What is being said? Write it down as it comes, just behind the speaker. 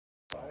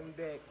on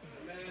deck.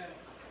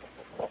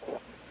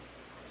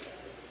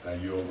 Now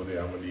you over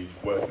there, I'm gonna need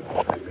you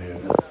to sit there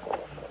and just, I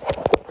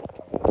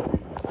want you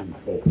to see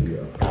folk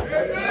here.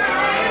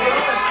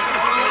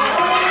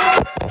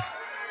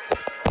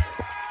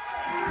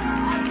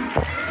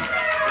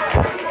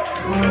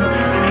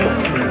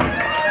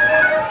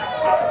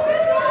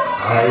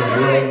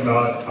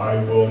 I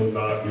will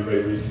not, you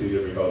may be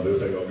seated because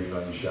this ain't gonna be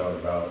nothing to shout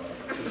about.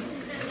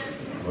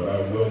 But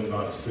I will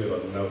not sit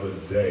another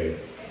day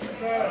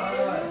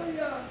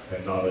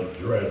and not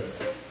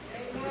address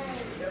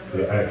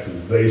the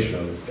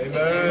accusations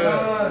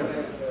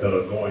that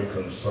are going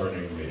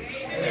concerning me.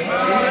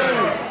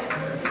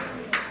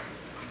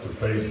 To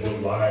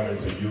Facebook Live and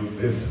to you,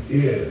 this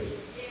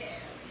is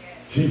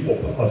Chief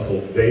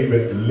Apostle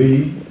David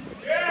Lee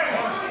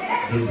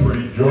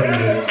Dupree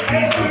Jr.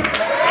 DD.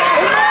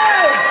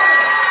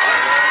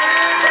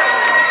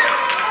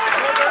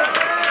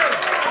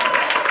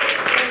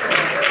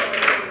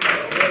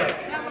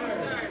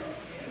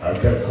 I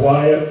kept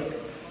quiet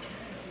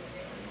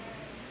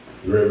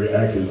through every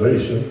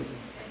accusation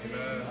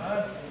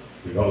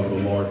because the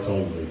Lord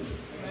told me to.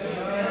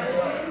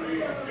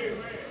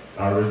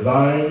 I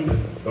resigned,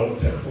 though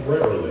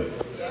temporarily,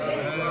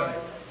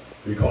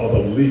 because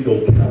of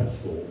legal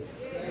counsel,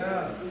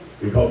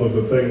 because of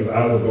the things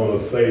I was going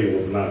to say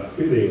was not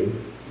fitting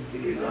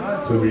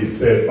to be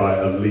said by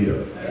a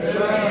leader.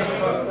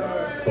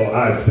 So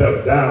I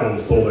stepped down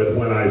so that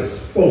when I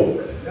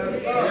spoke,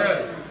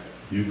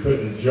 you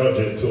couldn't judge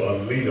it to a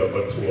leader,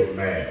 but to a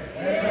man.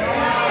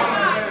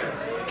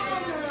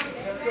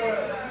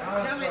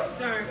 Tell it,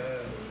 sir.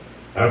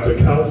 After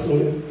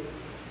counsel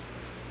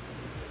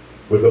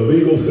with the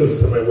legal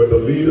system and with the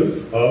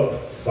leaders of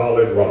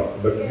Solid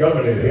Rock, the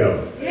governing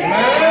him,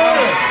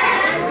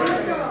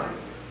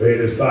 they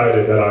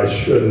decided that I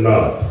should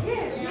not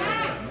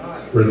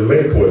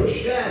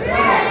relinquish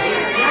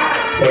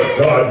what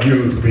God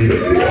used me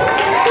to do.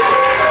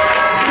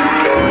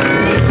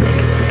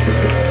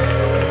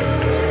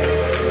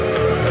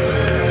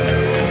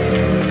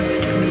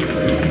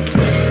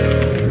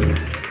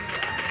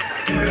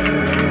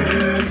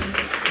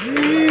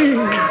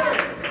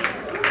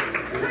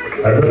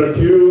 I've been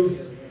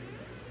accused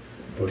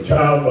of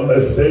child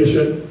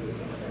molestation,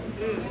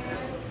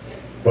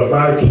 but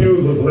my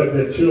accusers let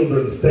their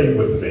children stay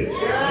with me.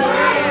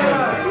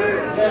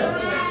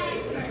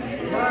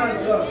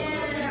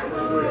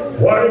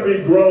 Why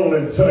be grown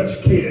and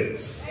touch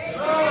kids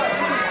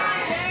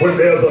when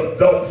there's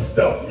adult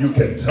stuff you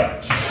can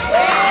touch?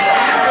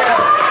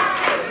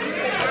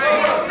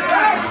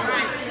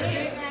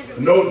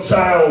 No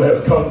child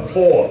has come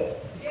forth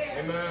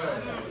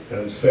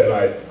and said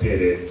I did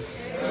it.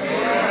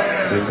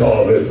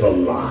 Because it's a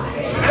lie.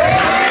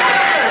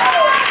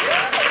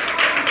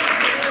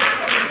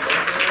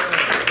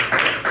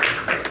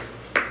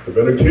 I've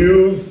been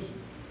accused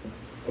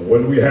of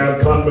when we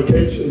have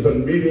convocations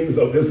and meetings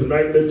of this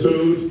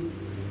magnitude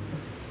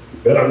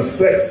that I'm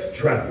sex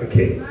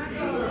trafficking.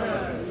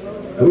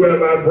 Who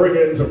am I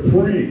bringing to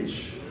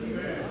preach?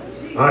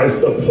 I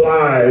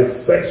supply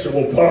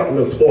sexual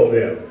partners for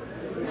them.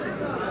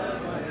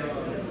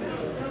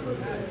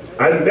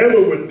 I never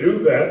would do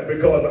that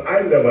because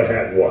I never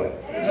had one.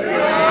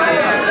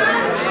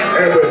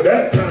 And with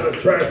that kind of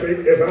traffic,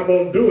 if I'm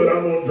going to do it,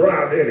 I'm going to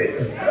drive in it.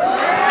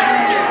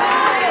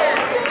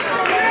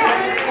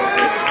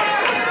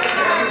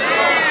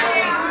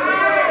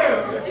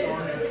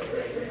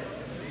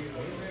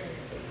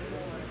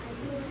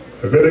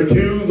 I've been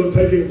accused of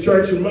taking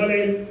church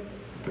money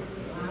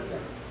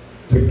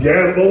to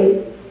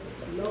gamble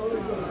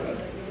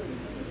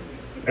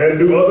and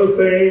do other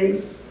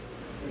things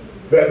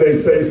that they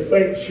say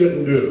saints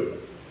shouldn't do.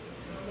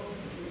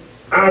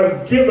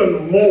 I've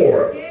given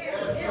more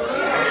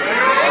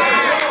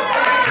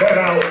than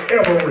I'll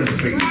ever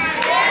receive.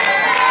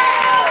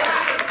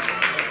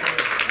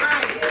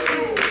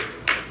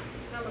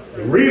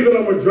 The reason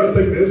I'm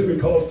addressing this is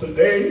because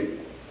today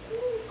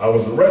I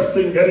was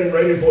resting, getting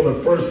ready for the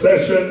first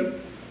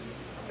session,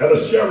 and a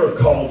sheriff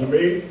called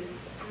me,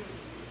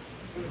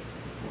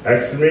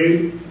 asked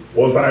me,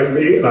 was I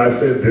me? And I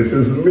said, this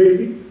is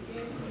me.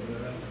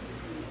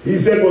 He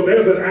said, well,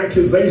 there's an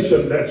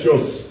accusation that you're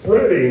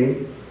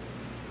spreading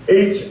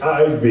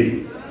HIV.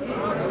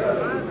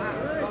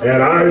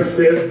 And I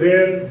said,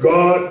 then,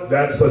 God,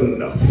 that's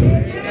enough.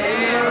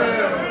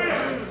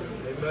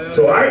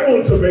 So I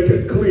want to make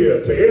it clear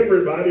to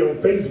everybody on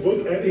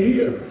Facebook and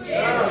here.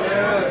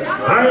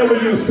 However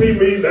you see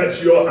me,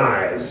 that's your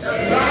eyes.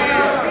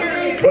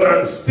 But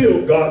I'm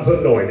still God's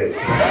anointed.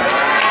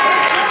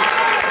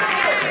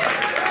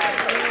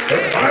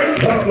 And my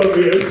problem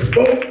is,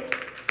 folks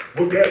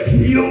will get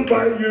healed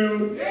by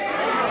you,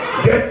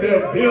 get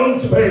their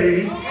bills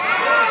paid,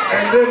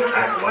 and then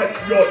act like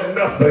you're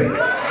nothing.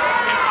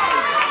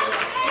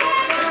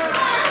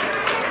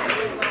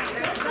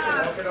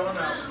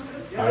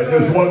 I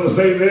just want to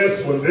say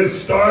this, when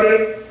this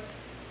started,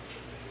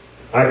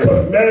 I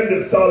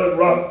commanded Solid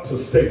Rock to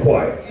stay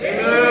quiet.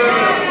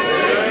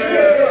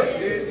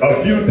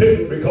 A few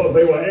didn't because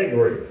they were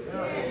angry.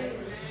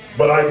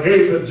 But I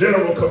gave the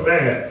general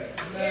command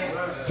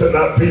to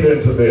not feed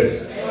into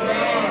this.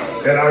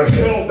 And I've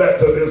held that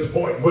to this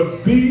point.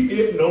 But be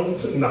it known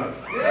tonight,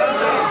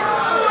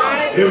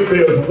 if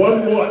there's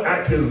one more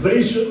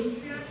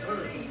accusation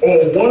or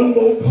one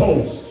more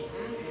post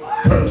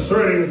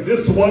concerning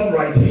this one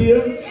right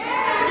here,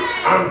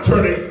 I'm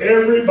turning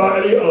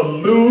everybody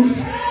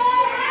loose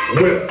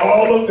with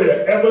all of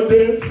their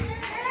evidence,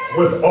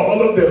 with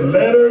all of their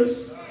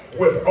letters,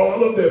 with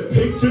all of their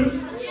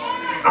pictures.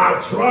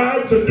 I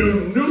tried to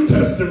do New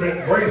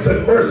Testament grace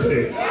and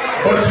mercy,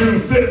 but you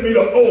sent me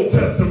to Old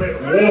Testament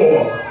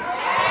war.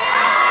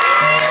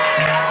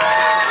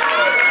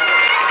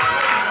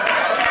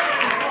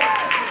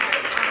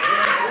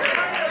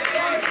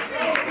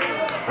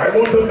 I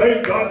want to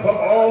thank God for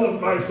all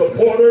of my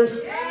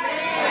supporters.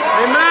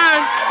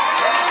 Amen.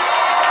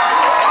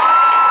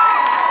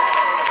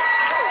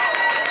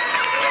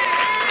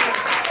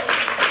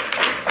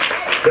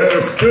 That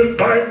have stood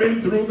by me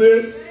through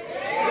this.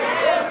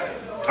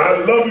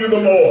 I love you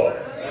the more.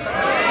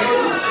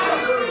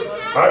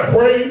 I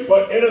prayed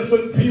for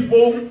innocent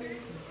people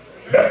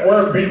that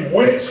were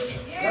bewitched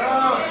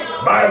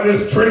by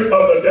this trick of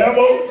the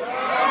devil,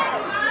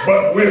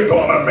 but we're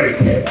gonna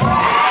make it.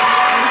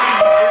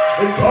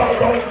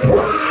 Because of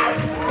Christ.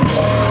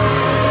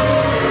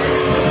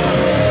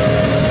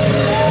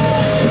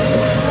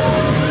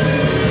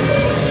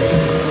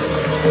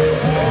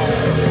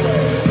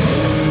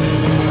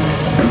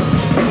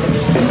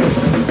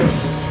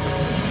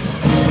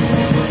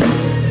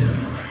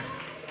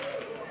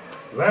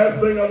 Last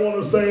thing I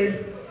want to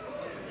say,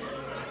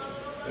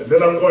 and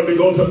then I'm going to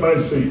go to my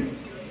seat.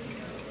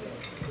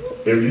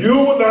 If you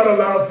would not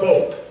allow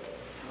folk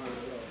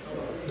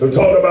to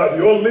talk about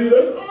your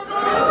leader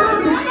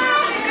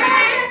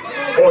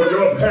or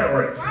your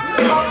parent,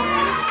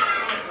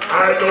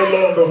 I no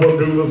longer will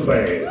do the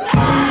same.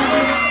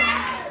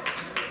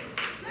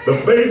 The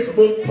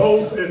Facebook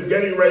post is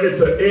getting ready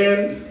to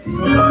end.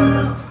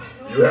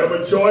 You have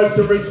a choice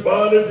to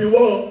respond if you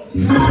want.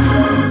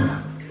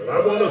 But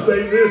I want to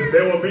say this,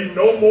 there will be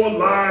no more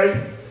live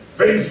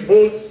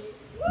Facebooks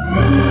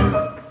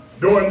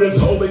during this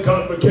holy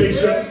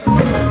convocation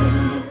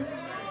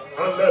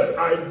unless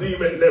I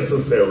deem it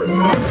necessary.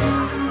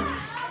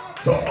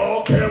 So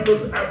all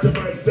cameras after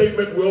my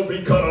statement will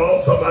be cut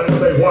off. Somebody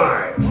say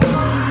why?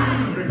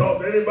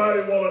 Because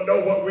anybody want to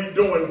know what we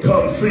doing,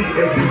 come see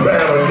if you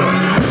bad or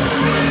not.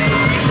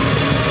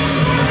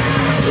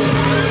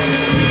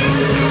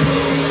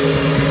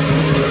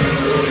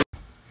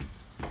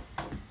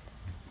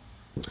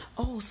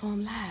 Oh, so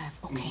I'm live.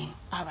 Okay.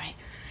 All right.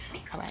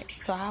 All right.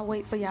 So I'll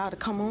wait for y'all to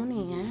come on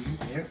in.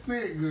 That's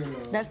it, girl.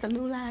 That's the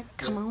new live.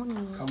 Come on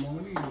in. Come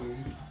on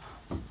in.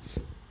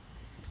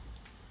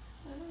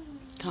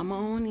 Come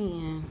on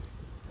in.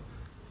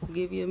 I'll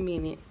give you a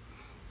minute.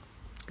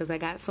 Because I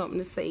got something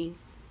to say.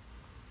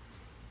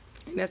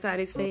 And that's how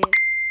they say it.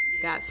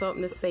 Got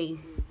something to say.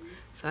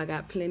 So I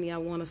got plenty I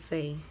want to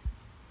say.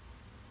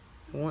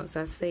 And once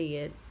I say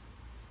it,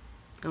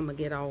 I'm going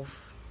to get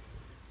off.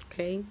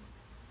 Okay?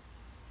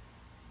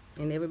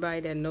 And everybody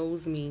that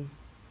knows me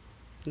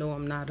know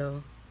I'm not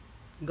a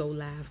go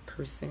live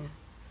person.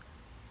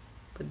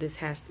 But this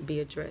has to be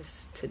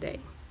addressed today.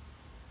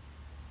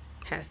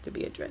 Has to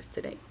be addressed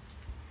today.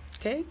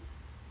 Okay?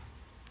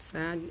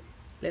 So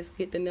let's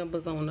get the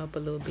numbers on up a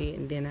little bit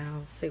and then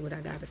I'll say what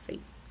I gotta say.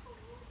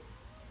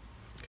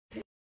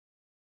 Okay.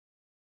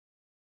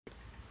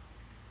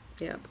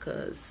 Yeah,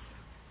 because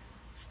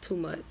it's too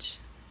much.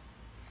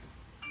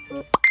 Too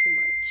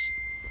much.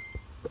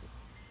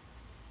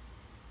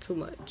 Too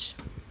much.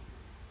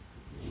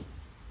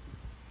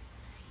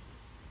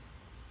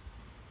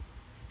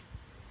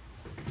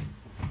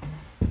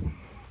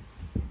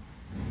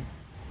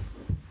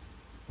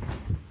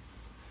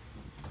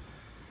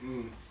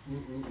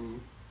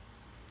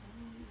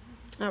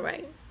 All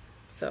right,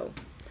 so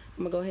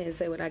I'm gonna go ahead and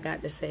say what I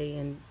got to say,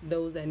 and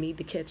those that need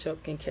to catch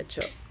up can catch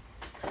up.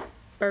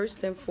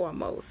 First and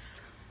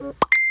foremost,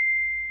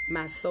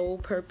 my sole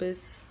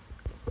purpose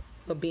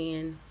for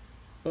being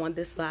on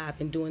this live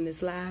and doing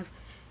this live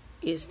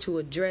is to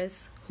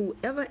address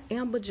whoever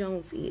Amber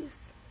Jones is.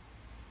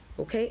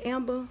 Okay,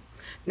 Amber?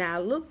 Now, I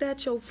looked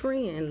at your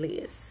friend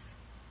list,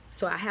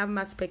 so I have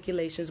my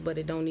speculations, but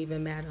it don't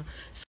even matter.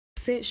 So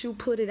since you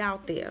put it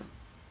out there,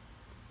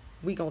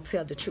 we gonna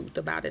tell the truth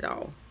about it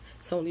all.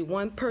 It's only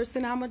one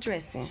person I'm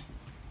addressing,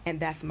 and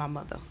that's my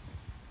mother.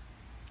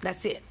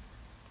 That's it.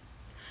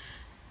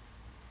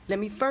 Let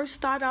me first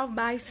start off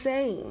by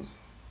saying,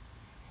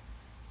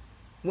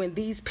 when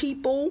these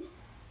people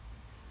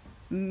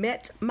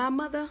met my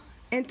mother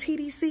and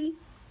TDC,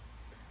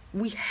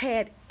 we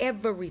had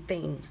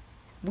everything.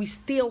 We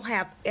still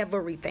have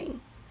everything.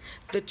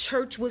 The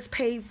church was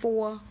paid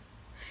for.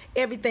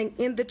 Everything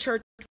in the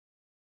church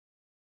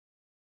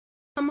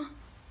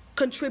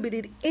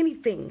contributed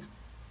anything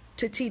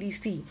to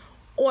TDC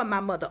or my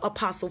mother,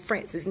 Apostle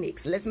Francis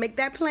Nix. Let's make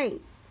that plain.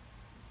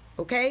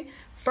 Okay?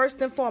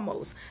 First and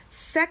foremost.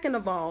 Second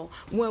of all,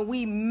 when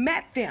we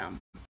met them,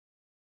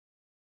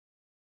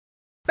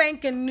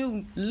 spanking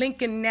new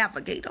Lincoln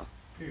Navigator.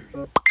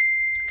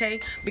 Okay?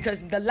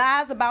 Because the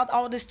lies about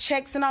all this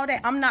checks and all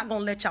that, I'm not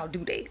going to let y'all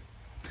do that.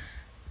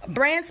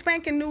 Brand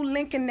spanking new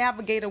Lincoln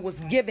Navigator was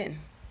given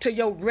to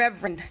your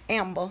Reverend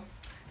Amber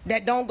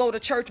that don't go to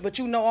church, but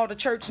you know all the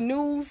church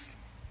news.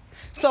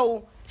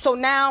 So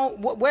now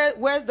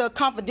where's the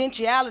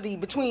confidentiality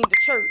between the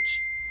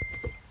church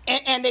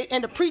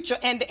and the preacher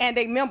and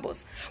they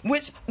members,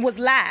 which was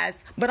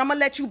lies. But I'm gonna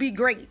let you be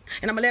great,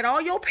 and I'm gonna let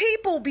all your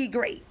people be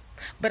great.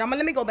 But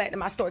let me go back to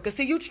my story, because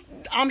see,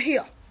 I'm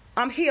here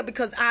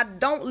because I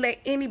don't let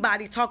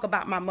anybody talk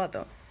about my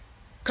mother,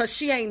 because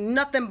she ain't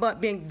nothing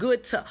but been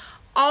good to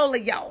all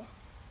of y'all.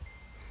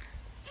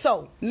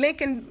 So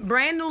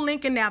brand new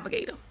Lincoln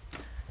Navigator,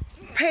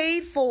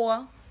 paid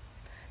for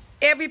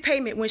every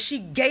payment. When she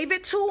gave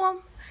it to him,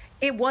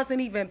 it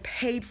wasn't even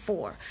paid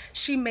for.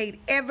 She made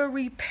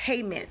every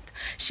payment.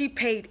 She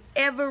paid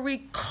every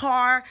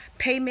car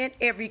payment,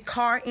 every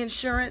car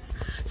insurance.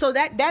 So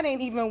that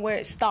ain't even where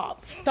it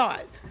starts.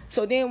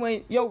 So then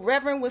when your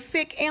Reverend was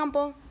sick,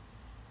 Amber,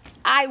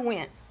 I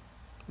went,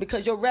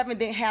 because your Reverend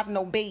didn't have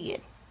no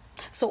bed.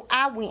 So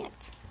I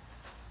went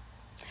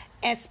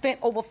and spent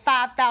over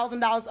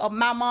 $5,000 of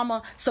my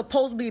mama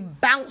supposedly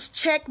bounce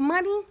check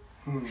money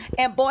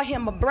and bought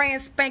him a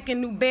brand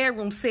spanking new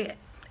bedroom set.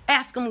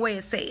 Ask him where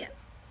it's at.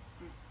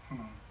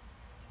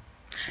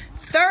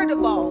 Third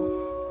of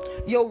all,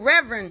 your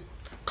Reverend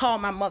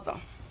called my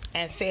mother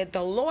and said,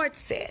 the Lord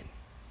said,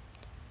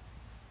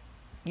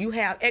 you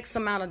have X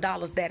amount of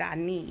dollars that I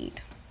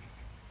need.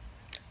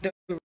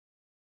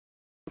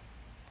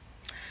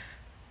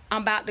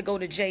 I'm about to go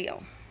to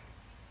jail.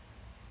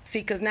 See,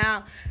 because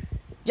now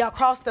y'all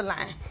crossed the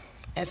line.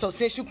 And so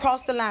since you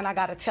crossed the line, I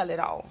got to tell it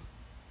all.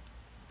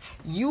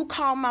 You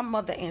called my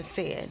mother and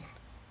said,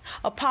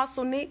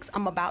 Apostle Nix,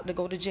 I'm about to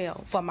go to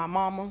jail for my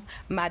mama,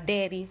 my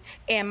daddy,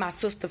 and my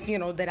sister's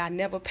funeral that I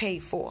never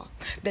paid for.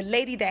 The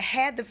lady that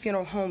had the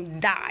funeral home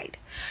died.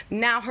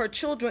 Now her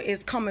children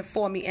is coming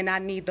for me, and I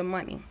need the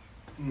money.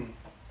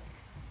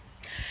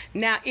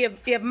 Now,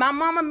 if my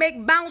mama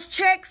make bounce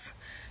checks,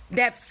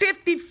 that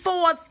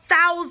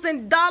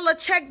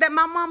 $54,000 check that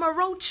my mama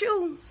wrote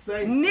you,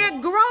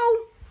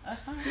 Negro,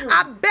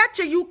 I bet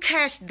you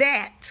cashed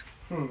that.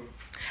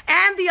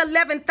 And the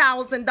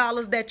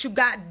 $11,000 that you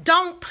got.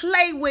 Don't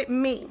play with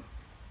me.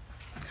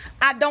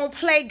 I don't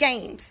play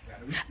games.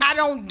 I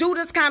don't do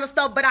this kind of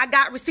stuff, but I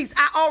got receipts.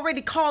 I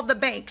already called the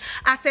bank.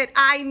 I said,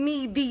 I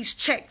need these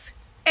checks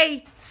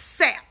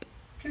ASAP.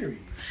 Period.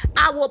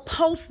 I will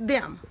post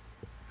them.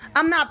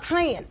 I'm not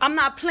playing. I'm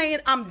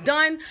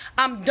done.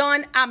 I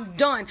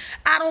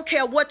don't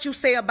care what you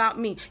say about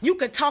me. You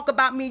can talk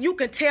about me. You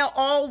can tell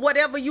all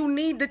whatever you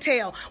need to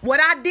tell. What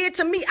I did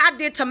to me, I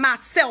did to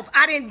myself.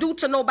 I didn't do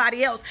to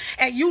nobody else.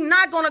 And you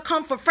not going to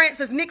come for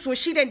Francis Nix when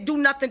she didn't do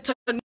nothing to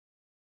me.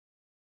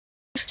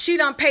 She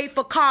done paid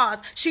for cars.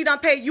 She done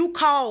paid. You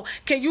call.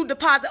 Can you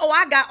deposit? Oh,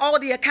 I got all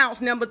the accounts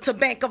number to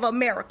Bank of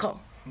America.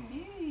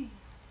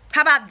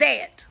 How about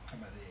that?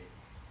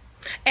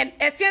 And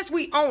since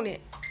we own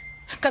it,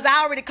 because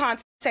I already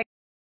contacted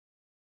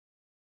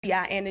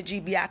GBI and the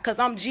GBI, because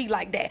I'm G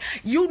like that.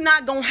 You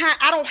not going to hide.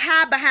 I don't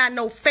hide behind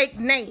no fake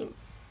name.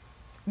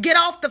 Get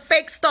off the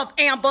fake stuff,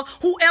 Amber.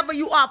 Whoever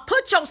you are,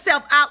 put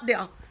yourself out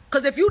there.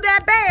 Because if you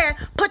that bad,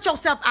 put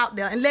yourself out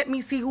there and let me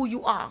see who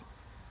you are.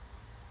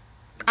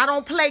 I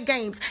don't play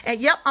games. And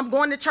yep, I'm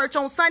going to church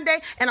on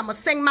Sunday, and I'm going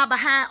to sing my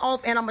behind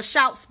off, and I'm going to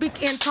shout,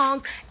 speak in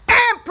tongues,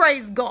 and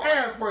praise God.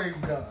 And praise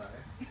God.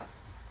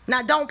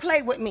 Now, don't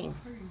play with me.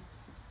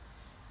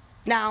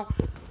 Now,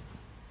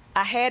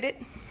 I had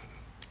it,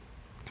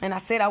 and I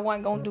said I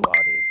wasn't going to do all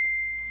this.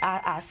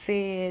 I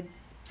said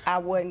I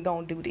wasn't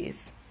going to do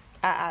this.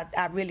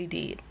 I really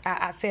did.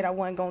 I said I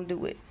wasn't going to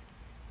do it.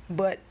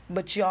 But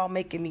y'all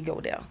making me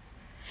go there.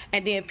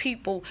 And then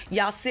people,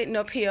 y'all sitting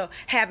up here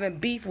having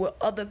beef with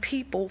other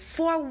people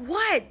for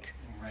what?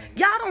 Right.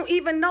 Y'all don't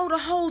even know the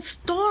whole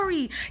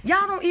story.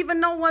 Y'all don't even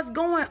know what's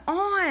going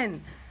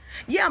on.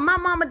 Yeah, my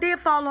mama did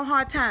fall on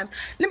hard times.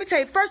 Let me tell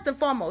you, first and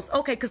foremost,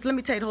 okay, because let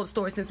me tell you the whole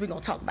story since we're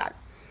going to talk about it.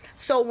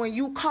 So when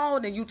you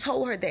called and you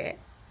told her that,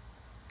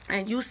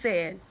 and you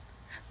said,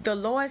 the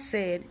Lord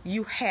said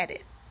you had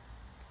it.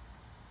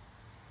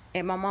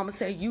 And my mama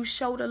said, you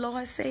sure the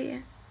Lord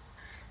said?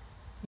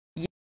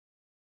 Yeah,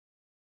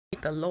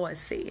 the Lord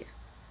said.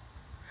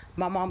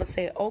 My mama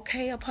said,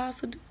 okay,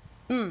 Apostle.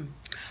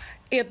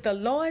 If the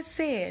Lord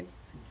said,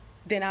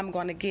 then I'm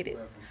going to get it.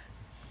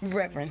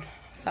 Reverend,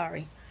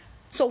 sorry.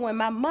 So when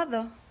my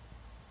mother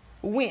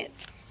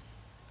went,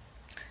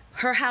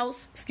 her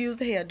house, excuse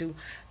the hairdo,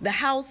 the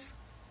house,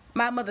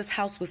 my mother's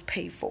house was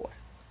paid for.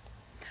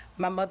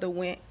 My mother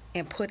went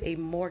and put a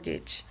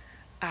mortgage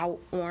out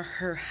on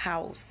her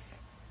house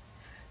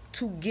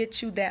to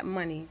get you that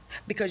money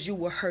because you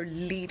were her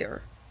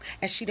leader.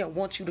 And she didn't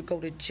want you to go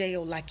to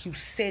jail like you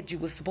said you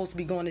were supposed to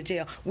be going to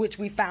jail, which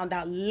we found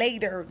out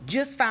later,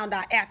 just found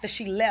out after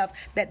she left,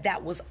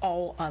 that was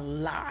all a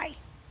lie.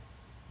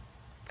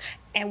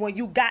 And when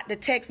you got the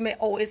text message,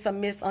 oh, it's a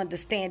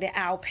misunderstanding,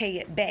 I'll pay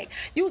it back.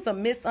 You was a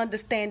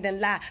misunderstanding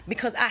lie,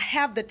 because I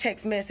have the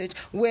text message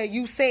where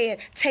you said,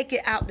 take it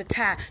out the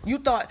tithe. You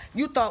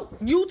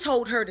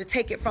told her to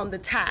take it from the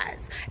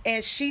tithes.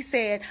 And she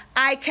said,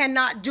 I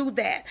cannot do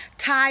that.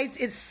 Tithes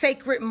is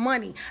sacred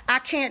money. I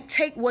can't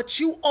take what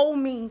you owe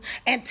me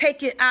and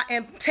take it out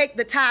and take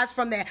the tithes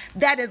from there.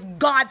 That is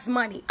God's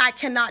money. I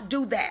cannot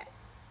do that.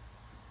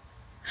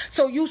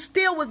 So you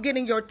still was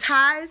getting your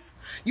tithes,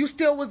 you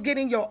still was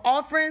getting your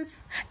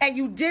offerings, and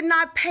you did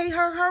not pay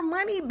her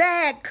money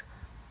back.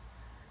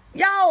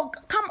 Y'all,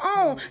 come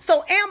on.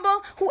 So Amber,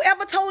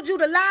 whoever told you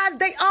the lies,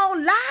 they all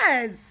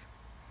lies.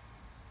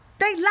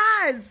 They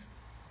lies.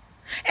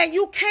 And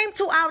you came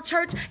to our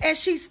church and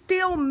she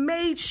still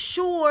made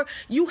sure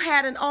you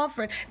had an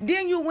offering.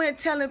 Then you went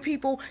telling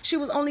people she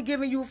was only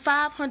giving you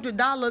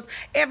 $500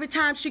 every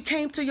time she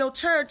came to your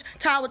church,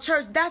 to our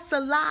church. That's a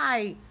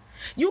lie.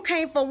 You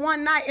came for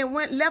one night and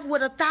left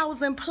with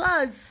 1,000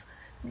 plus.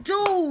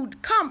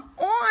 Dude, come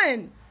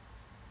on.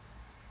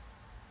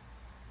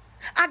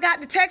 I got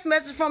the text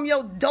message from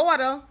your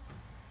daughter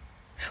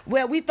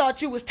where we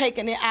thought you was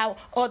taking it out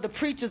of the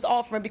preacher's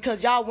offering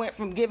because y'all went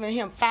from giving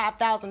him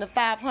 5,000 to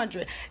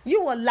 500.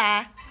 You a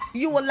lie.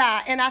 You a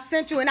lie. And I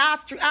sent you, and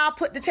I'll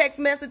put the text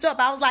message up.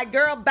 I was like,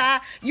 girl, bye.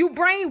 You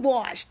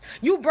brainwashed.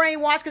 You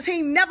brainwashed because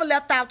he never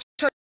left our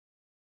church.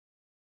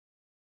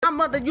 My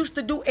mother used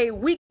to do a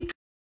week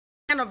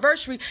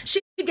anniversary. She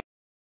gave the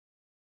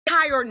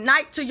entire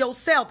night to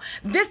yourself.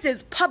 This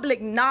is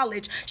public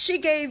knowledge. She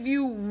gave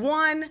you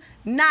one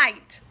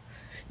night.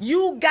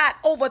 You got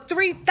over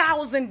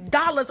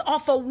 $3,000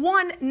 off of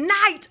one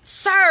night,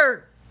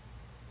 sir.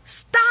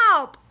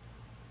 Stop.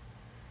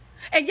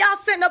 And y'all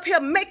sitting up here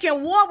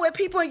making war with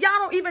people and y'all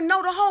don't even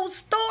know the whole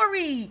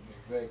story.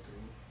 Exactly.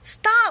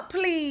 Stop,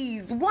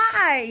 please.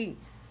 Why?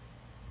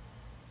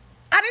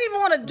 I didn't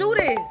even want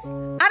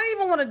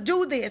to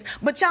do this.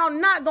 But y'all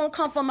not going to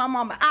come for my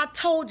mama. I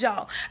told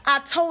y'all. I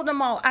told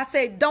them all. I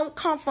said, don't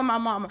come for my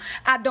mama.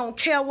 I don't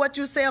care what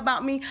you say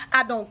about me.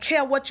 I don't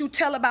care what you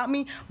tell about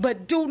me.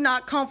 But do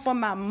not come for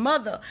my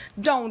mother.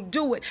 Don't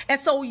do it. And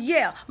so,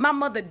 yeah, my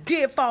mother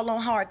did fall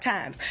on hard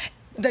times.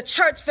 The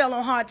church fell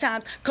on hard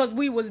times because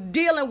we was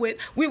dealing with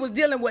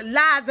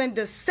lies and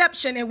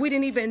deception, and we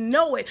didn't even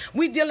know it.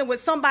 We dealing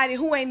with somebody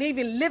who ain't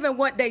even living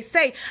what they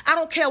say. I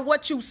don't care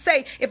what you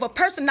say. If a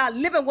person not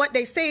living what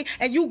they say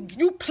and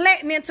you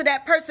planting into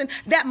that person,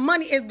 that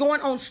money is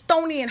going on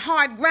stony and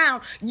hard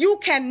ground. You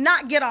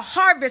cannot get a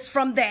harvest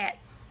from that.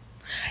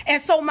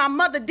 And so my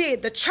mother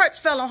did. The church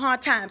fell on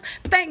hard times.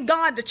 Thank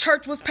God the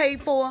church was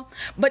paid for.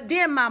 But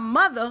then my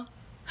mother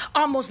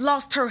almost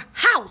lost her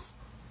house.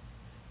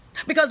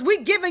 Because we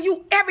giving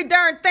you every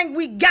darn thing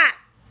we got.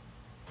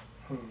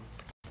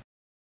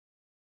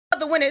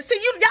 See,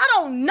 y'all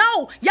don't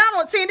know. Y'all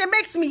don't see, and it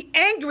makes me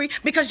angry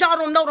because y'all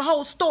don't know the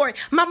whole story.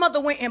 My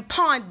mother went and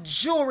pawned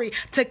jewelry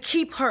to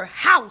keep her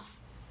house.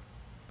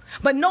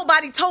 But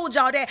nobody told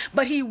y'all that.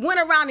 But he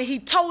went around and he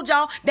told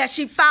y'all that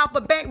she filed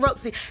for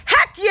bankruptcy.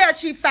 Heck yeah,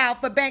 she filed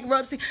for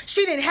bankruptcy.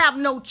 She didn't have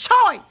no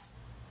choice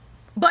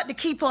but to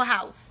keep her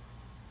house.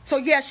 So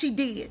yeah, she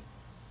did.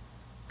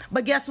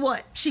 But guess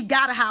what? She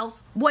got a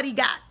house. What he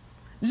got?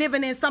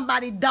 Living in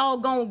somebody's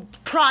doggone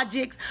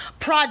project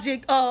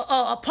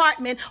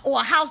apartment, or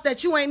a house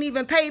that you ain't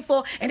even paid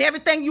for, and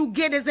everything you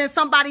get is in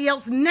somebody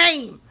else's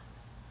name.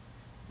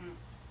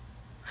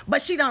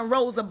 But she done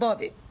rose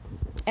above it.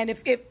 And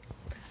if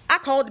I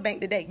called the bank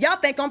today, y'all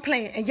think I'm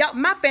playing, and y'all,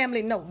 my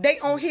family know. They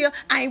on here,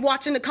 I ain't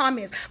watching the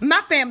comments.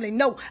 My family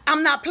know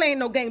I'm not playing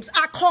no games.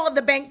 I called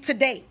the bank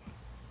today.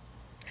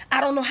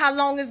 I don't know how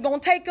long it's gonna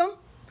take them.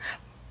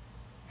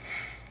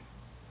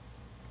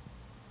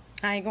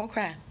 I ain't gonna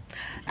cry.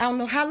 I don't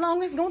know how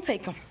long it's gonna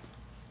take them,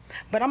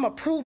 but I'm gonna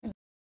prove.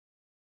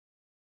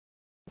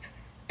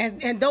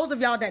 And those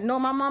of y'all that know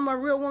my mama a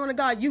real woman of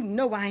God, you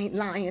know I ain't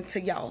lying to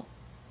y'all.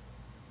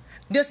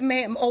 This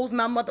man owes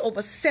my mother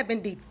over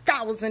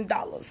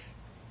 $70,000.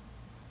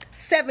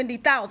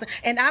 $70,000.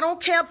 And I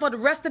don't care for the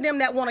rest of them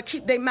that want to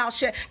keep their mouth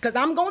shut, because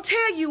I'm gonna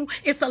tell you,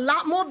 it's a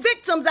lot more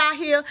victims out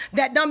here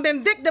that done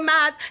been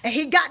victimized, and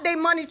he got their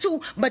money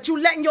too, but you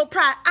letting your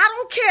pride. I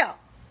don't care.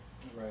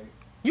 Right.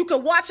 You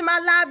can watch my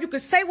live, you can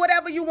say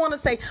whatever you want to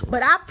say,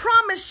 but I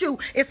promise you,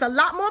 it's a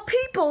lot more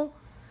people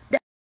that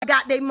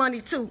got their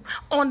money too,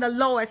 on the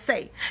Lord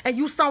say. And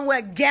you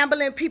somewhere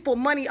gambling people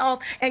money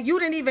off, and you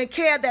didn't even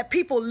care that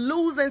people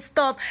losing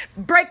stuff,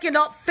 breaking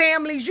up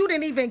families. You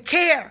didn't even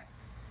care.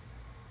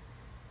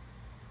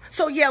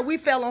 So yeah, we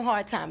fell on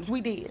hard times.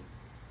 We did.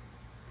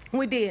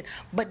 We did.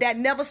 But that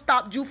never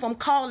stopped you from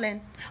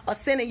calling or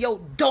sending your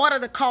daughter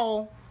to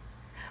call.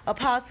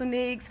 Apostle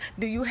Niggs,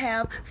 do you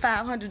have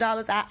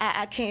 $500?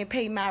 I can't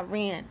pay my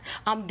rent.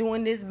 I'm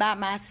doing this by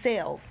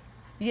myself.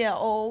 Yeah,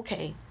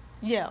 okay.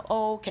 Yeah,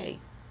 okay.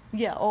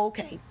 Yeah,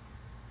 okay.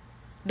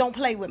 Don't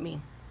play with me.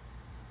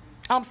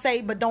 I'm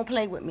saved, but don't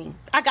play with me.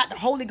 I got the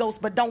Holy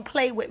Ghost, but don't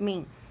play with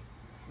me.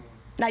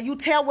 Now, you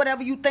tell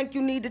whatever you think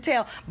you need to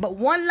tell, but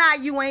one lie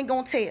you ain't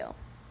gonna tell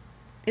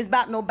is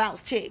about no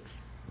bounce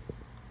checks.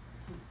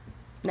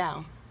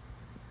 Now,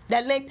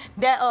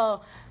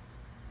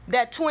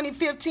 That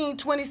 2015,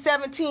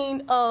 2017,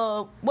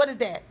 what is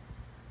that?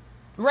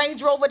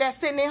 Range Rover that's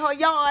sitting in her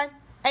yard.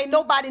 Ain't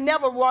nobody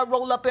never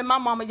roll up in my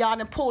mama yard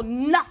and pull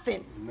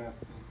nothing.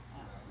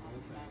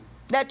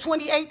 That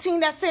 2018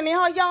 that's sitting in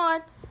her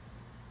yard,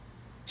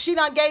 she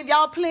done gave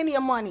y'all plenty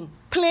of money,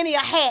 plenty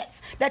of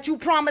hats that you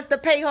promised to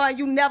pay her and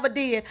you never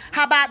did.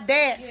 How about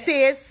that,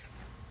 sis?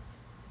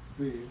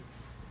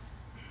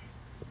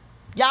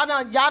 Y'all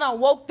done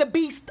woke the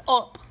beast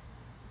up.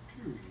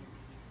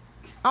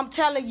 I'm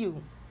telling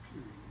you.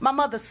 My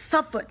mother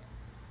suffered.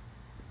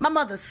 My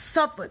mother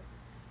suffered.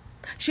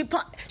 She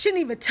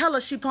didn't even tell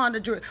us she pawned the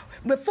jewelry.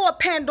 Before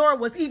Pandora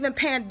was even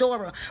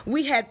Pandora,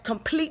 we had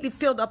completely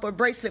filled up a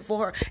bracelet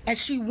for her. And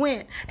she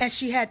went and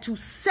she had to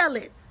sell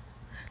it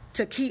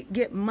to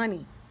get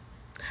money.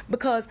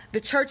 Because the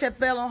church had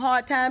fell on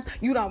hard times.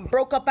 You done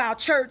broke up our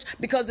church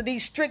because of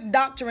these strict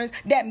doctrines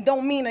that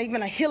don't mean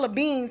even a hill of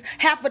beans.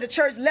 Half of the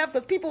church left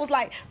because people was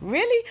like,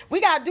 really? We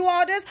got to do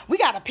all this? We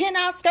got to pin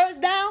our skirts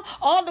down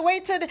all the way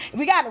to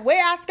we got to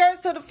wear our skirts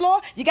to the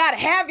floor. You got to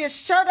have your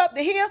shirt up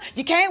the heel.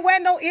 You can't wear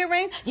no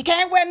earrings. You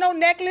can't wear no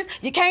necklace.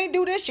 You can't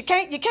do this. You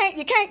can't.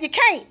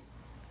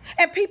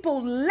 And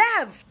people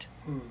left.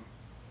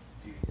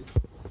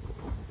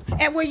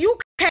 And when you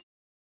came,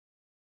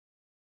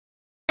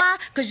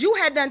 because you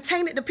had done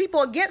tainted the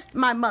people against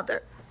my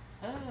mother.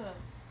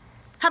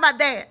 How about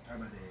that?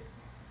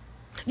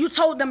 You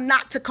told them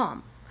not to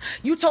come.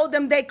 You told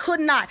them they could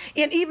not.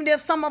 And even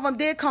if some of them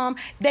did come,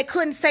 they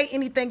couldn't say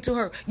anything to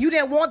her. You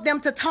didn't want them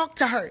to talk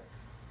to her.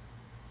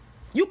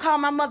 You call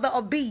my mother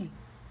a bee.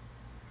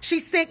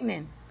 She's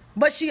sickening,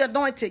 but she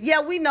anointed.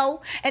 Yeah, we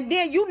know. And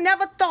then you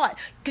never thought,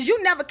 because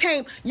you never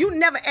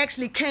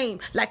actually came.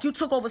 Like you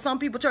took over some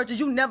people's churches,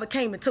 you never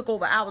came and took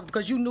over ours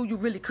because you knew you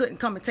really couldn't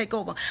come and take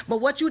over. But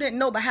what you didn't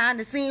know behind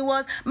the scene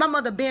was my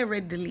mother been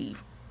ready to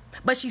leave.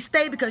 But she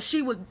stayed because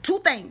she was two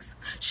things.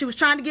 She was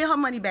trying to get her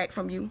money back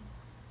from you.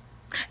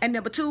 And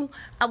number two,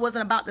 I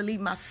wasn't about to leave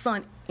my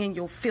son in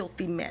your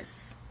filthy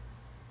mess.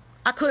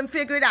 I couldn't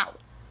figure it out.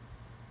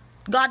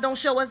 God don't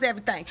show us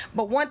everything.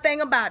 But one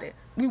thing about it,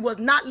 we was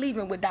not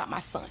leaving without my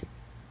son.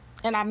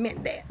 And I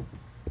meant that.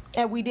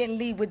 And we didn't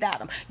leave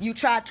without him. You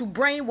tried to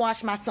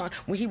brainwash my son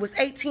when he was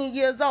 18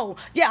 years old.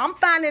 Yeah, I'm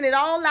finding it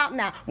all out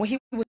now. When he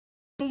was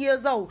 18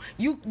 years old,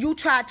 you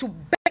tried to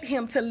beg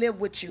him to live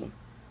with you.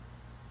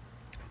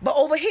 But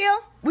over here,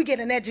 we get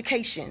an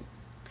education.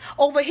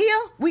 Over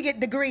here, we get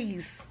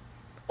degrees.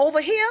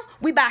 Over here,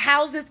 we buy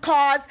houses,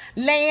 cars,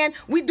 land.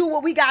 We do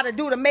what we got to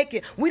do to make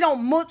it. We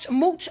don't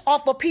mooch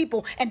off of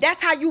people. And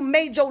that's how you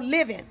made your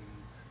living.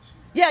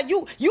 Yeah,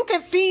 you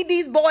can feed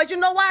these boys. You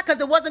know why? Because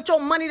it wasn't your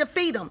money to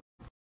feed them.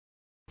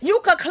 You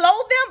could clothe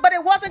them, but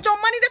it wasn't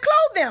your money to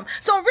clothe them.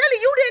 So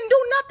really, you didn't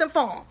do nothing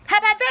for them. How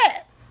about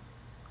that?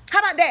 How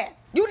about that?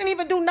 You didn't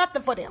even do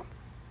nothing for them.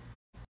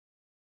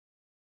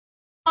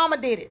 Mama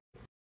did it.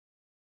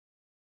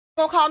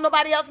 I'm gonna call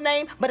nobody else's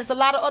name, but it's a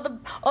lot of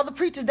other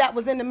preachers that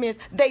was in the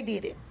midst. They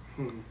did it.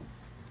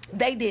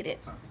 They did it.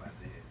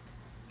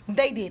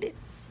 They did it.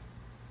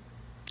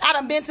 I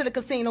done been to the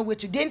casino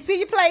with you. Didn't see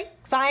you play,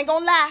 so I ain't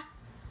gonna lie.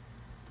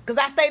 Because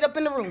I stayed up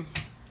in the room.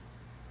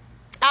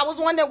 I was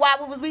wondering why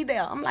was we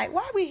there. I'm like,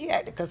 why we here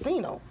at the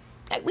casino?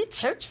 Like, we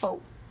church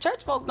folk.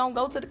 Church folk don't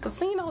go to the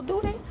casino, do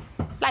they?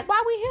 Like,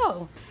 why we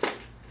here?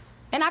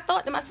 And I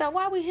thought to myself,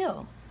 why we here?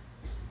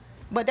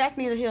 But that's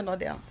neither here nor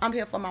there. I'm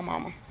here for my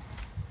mama.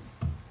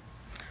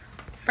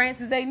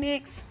 Francis A.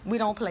 Nix, we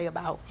don't play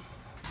about.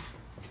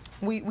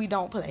 We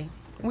don't play.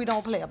 We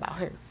don't play about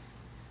her.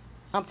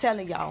 I'm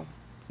telling y'all,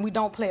 we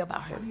don't play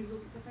about her.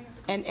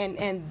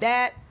 And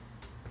that,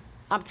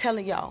 I'm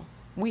telling y'all,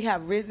 we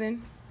have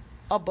risen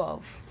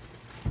above.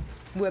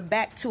 We're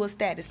back to a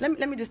status. Let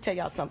me just tell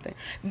y'all something.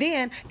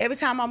 Then, every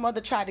time my mother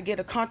tried to get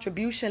a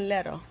contribution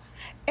letter,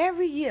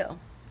 every year,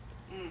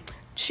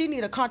 she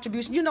need a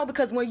contribution. You know,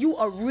 because when you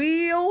a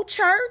real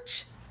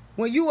church,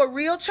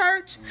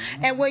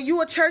 and when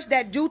you a church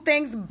that do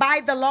things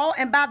by the law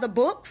and by the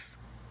books,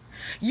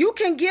 you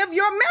can give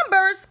your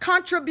members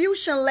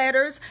contribution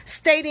letters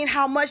stating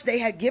how much they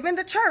had given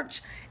the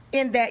church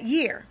in that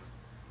year.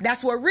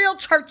 That's what real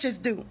churches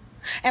do.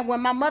 And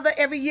when my mother,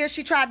 every year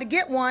she tried to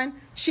get one,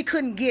 she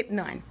couldn't get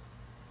none.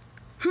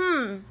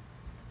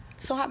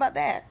 So how about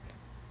that?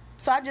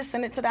 So I just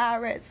sent it to the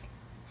IRS.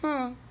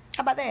 How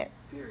about that?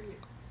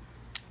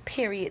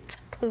 Period.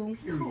 Pooh.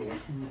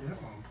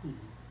 That's on poo.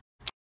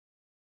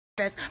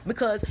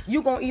 Because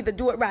you gonna either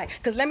do it right.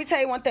 Because let me tell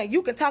you one thing.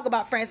 You can talk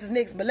about Francis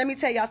Nix, but let me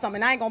tell y'all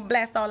something. I ain't gonna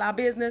blast all our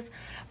business.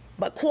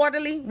 But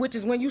quarterly, which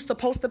is when you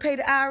supposed to pay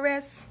the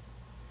IRS,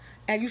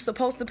 and you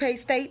supposed to pay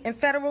state and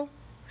federal,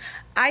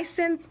 I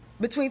send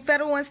between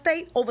federal and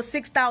state over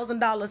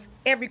 $6,000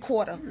 every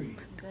quarter,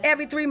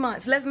 every 3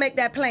 months. Let's make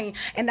that plain.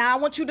 And now I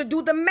want you to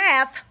do the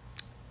math.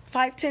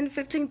 5, 10,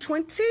 15,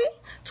 20,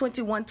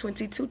 21,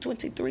 22,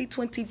 23,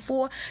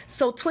 24.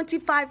 So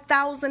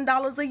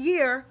 $25,000 a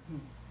year.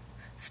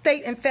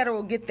 State and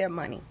federal get their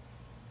money.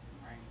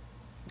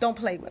 Don't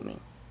play with me.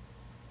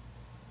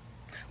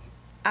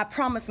 I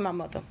promised my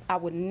mother I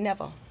would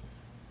never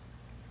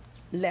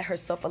let her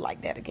suffer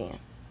like that again.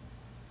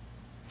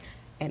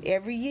 And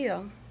every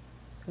year,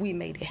 we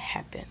made it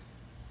happen.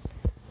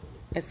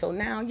 And so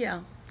now,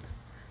 yeah,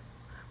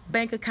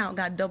 bank account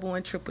got double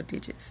and triple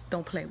digits.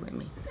 Don't play with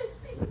me.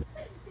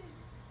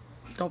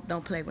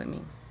 Don't play with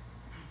me.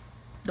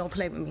 Don't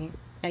play with me.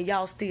 And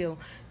y'all still,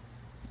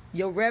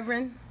 your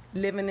reverend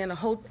living in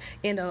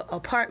a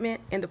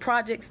apartment in the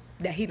projects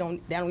that they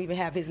don't even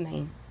have his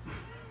name.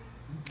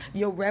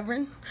 Your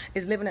reverend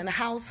is living in a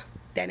house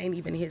that ain't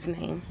even his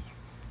name.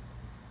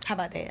 How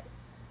about that?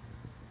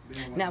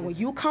 Now, when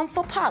you come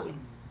for Polly,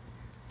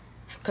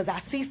 because I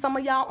see some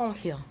of y'all on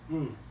here,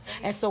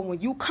 and so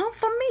when you come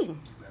for me,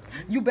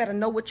 you better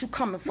know what you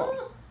coming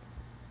for.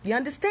 You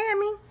understand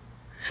me?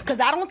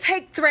 Because I don't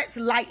take threats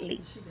lightly.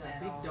 She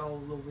got big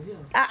dogs over here.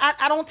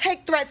 I don't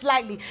take threats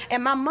lightly.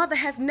 And my mother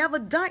has never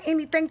done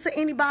anything to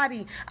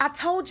anybody. I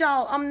told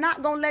y'all, I'm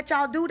not going to let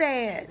y'all do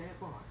that.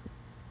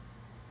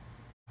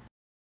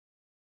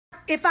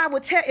 If I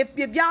would tell, if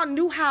y'all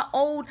knew how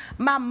old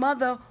my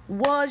mother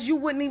was, you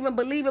wouldn't even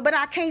believe it. But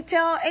I can't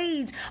tell her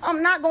age.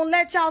 I'm not going to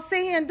let y'all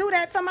sit here and do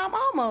that to my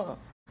mama.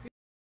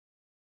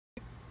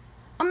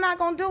 I'm not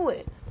going to do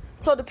it.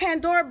 So the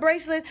Pandora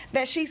bracelet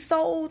that she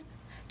sold,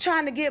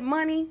 trying to get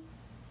money,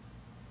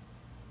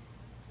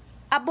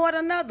 I bought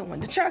another one.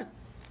 The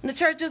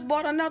church just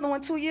bought another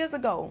one 2 years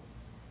ago.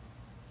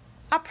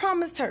 I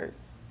promised her.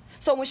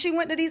 So when she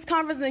went to these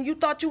conferences and you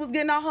thought you was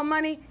getting all her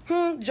money,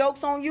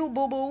 joke's on you,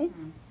 boo-boo.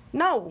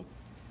 No.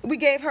 We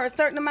gave her a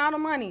certain amount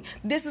of money.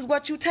 This is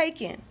what you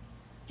taking.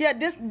 Yeah,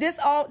 this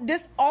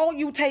all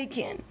you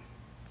taking.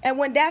 And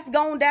when that's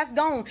gone, that's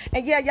gone.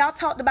 And yeah, y'all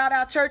talked about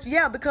our church.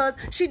 Yeah, because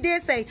she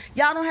did say,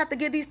 y'all don't have to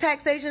get these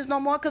taxations no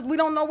more because we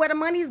don't know where the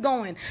money's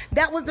going.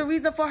 That was the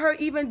reason for her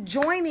even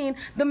joining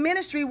the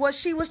ministry, was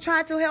she was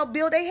trying to help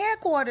build a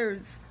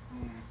headquarters.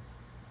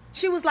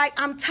 She was like,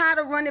 I'm tired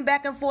of running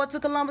back and forth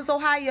to Columbus,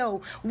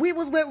 Ohio. We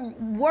was with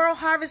World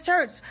Harvest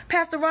Church,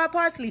 Pastor Rod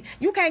Parsley.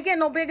 You can't get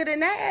no bigger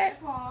than that.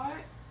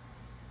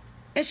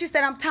 And she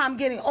said, I'm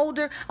getting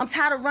older. I'm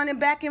tired of running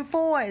back and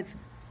forth.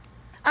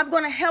 I'm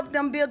going to help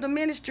them build the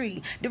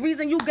ministry. The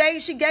reason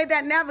she gave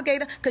that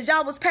navigator, because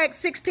y'all was packed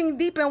 16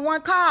 deep in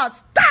one car.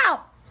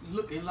 Stop!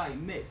 Looking like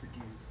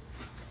Mexicans.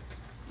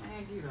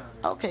 Man, get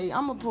out of here. Okay,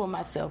 I'm going to pull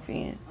myself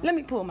in. Let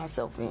me pull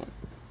myself in.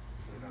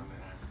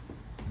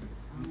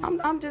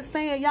 I'm just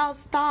saying, y'all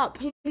stop,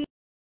 please.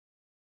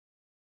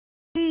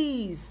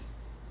 Please.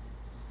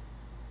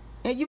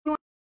 And you,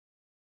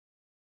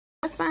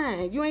 that's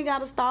fine. You ain't got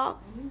to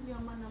stop.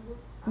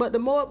 But the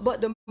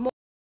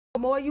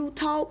more you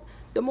talk,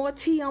 the more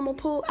tea I'm going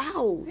to pull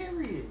out.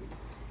 Period.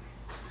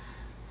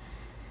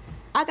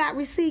 I got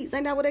receipts.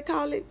 Ain't that what they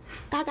call it?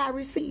 I got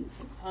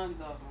receipts. Tons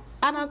of them.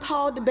 I done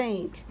called the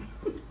bank.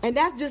 And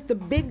that's just the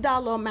big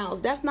dollar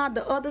amounts. That's not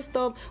the other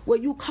stuff where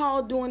you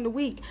call during the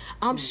week.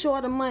 I'm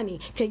short of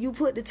money. Can you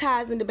put the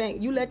ties in the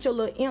bank? You let your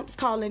little imps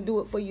call and do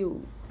it for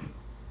you.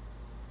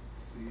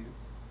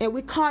 And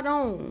we caught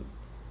on.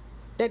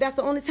 That's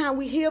the only time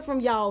we hear from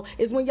y'all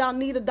is when y'all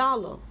need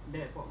 $1.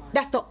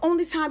 That's the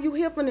only time you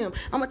hear from them.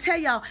 I'm going to tell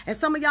y'all, and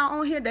some of y'all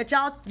on here that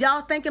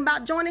y'all thinking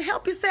about joining,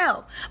 help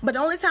yourself. But the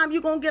only time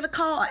you're going to get a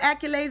call or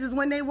accolades is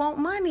when they want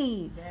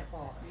money.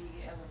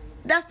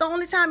 That's the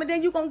only time, and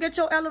then you're going to get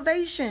your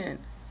elevation.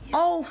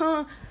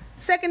 Oh,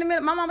 second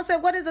admin. My mama said,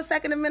 what is a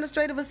second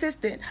administrative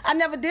assistant? I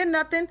never did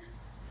nothing.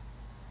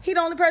 He the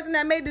only person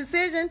that made the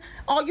decision.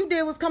 All you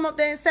did was come up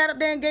there and sat up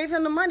there and gave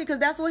him the money because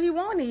that's what he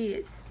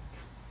wanted.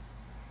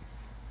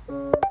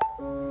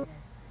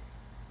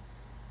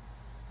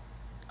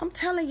 I'm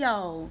telling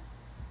y'all,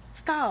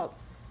 stop,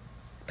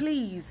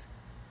 please.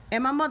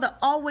 And my mother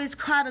always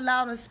cried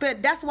aloud and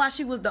spit. That's why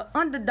she was the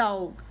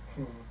underdog.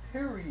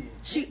 Period.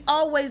 She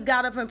always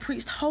got up and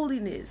preached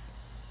holiness.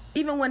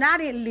 Even when I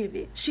didn't live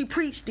it, she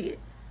preached it.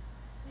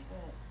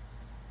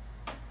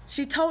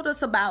 She told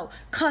us about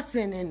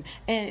cussing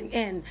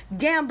and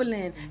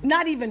gambling,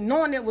 not even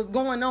knowing it was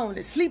going on,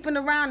 and sleeping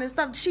around and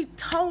stuff. She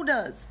told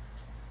us.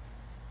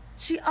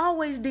 She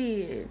always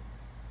did.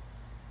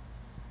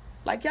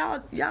 Like,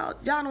 y'all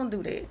don't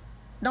do that.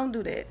 Don't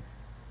do that.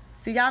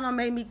 See, y'all done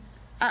made me,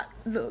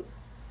 look.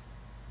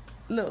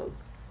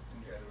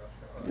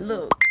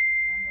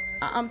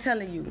 I'm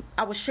telling you,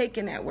 I was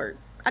shaking at work.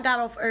 I got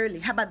off early.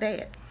 How about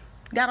that?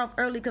 Got off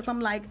early because I'm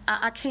like,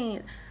 I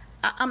can't.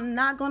 I'm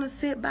not going to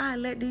sit by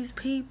and let these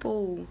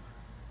people.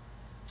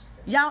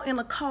 Y'all in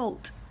a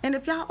cult. And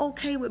if y'all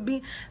okay with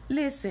being,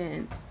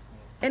 listen.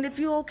 And if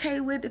you're okay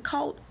with the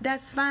cult,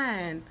 that's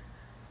fine.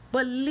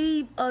 But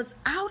leave us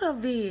out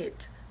of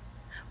it.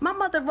 My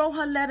mother wrote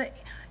her letter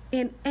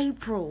in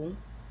April.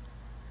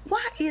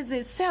 Why is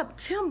it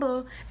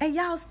September and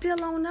y'all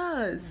still on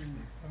us?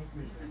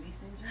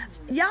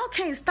 Y'all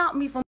can't stop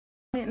me from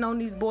commenting on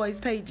these boys'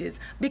 pages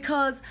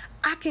because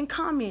I can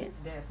comment.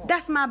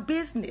 That's my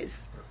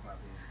business.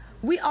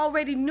 We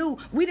already knew.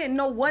 We didn't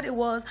know what it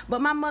was,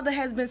 but my mother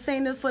has been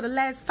saying this for the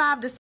last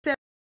 5 to 7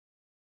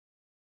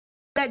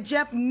 that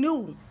Jeff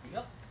knew.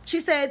 She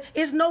said,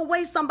 "It's no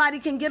way somebody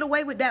can get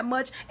away with that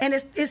much, and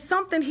it's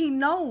something he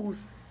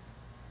knows."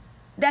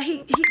 That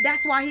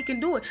that's why he can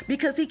do it,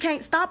 because he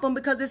can't stop him,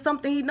 because it's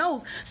something he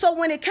knows. So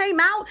when it came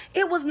out,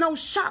 it was no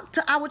shock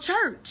to our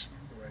church.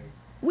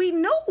 We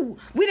knew.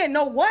 We didn't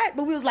know what,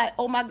 but we was like,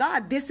 oh my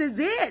God, this is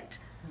it.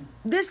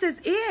 This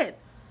is it.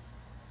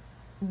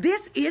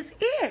 This is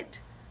it.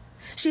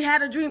 She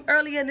had a dream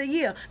earlier in the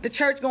year. The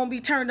church going to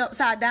be turned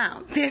upside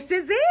down. This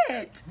is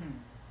it.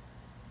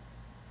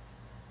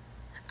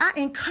 I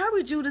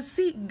encourage you to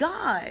seek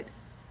God.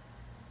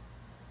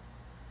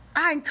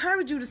 I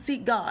encourage you to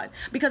seek God.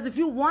 Because if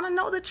you want to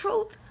know the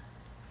truth,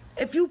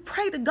 if you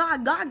pray to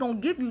God, God going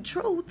to give you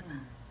truth.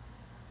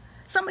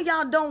 Some of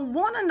y'all don't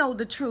want to know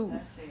the truth.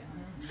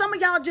 Some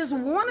of y'all just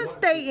want to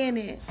stay in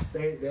it.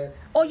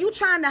 Or you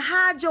trying to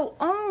hide your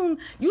own.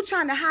 You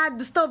trying to hide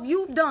the stuff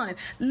you've done.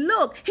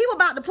 Look, he was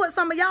about to put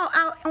some of y'all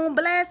out on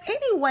blast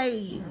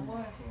anyway.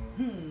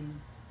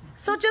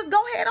 So just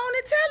go ahead on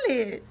and tell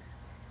it.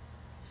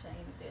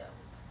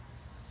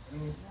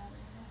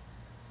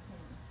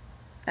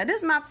 Now, this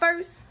is my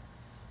first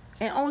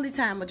and only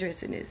time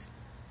addressing this.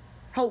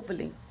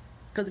 Hopefully.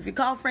 Because if you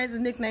call Francis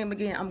Nick's name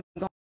again, I'm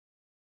going.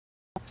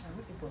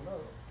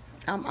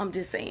 I'm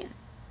just saying.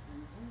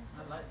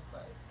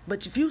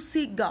 But if you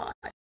seek God,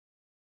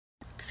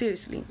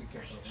 seriously,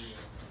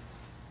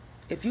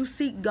 if you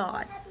seek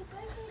God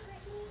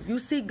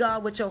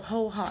with your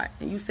whole heart,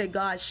 and you say,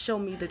 God, show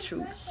me the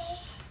truth.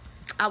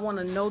 I want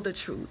to know the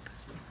truth.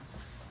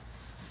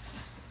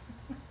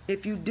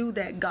 If you do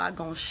that, God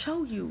gonna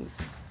show you.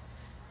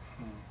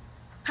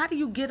 How do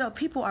you get up?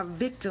 People are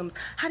victims.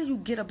 How do you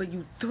get up and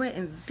you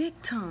threaten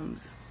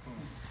victims?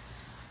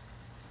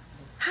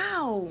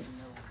 How?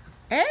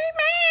 Amen.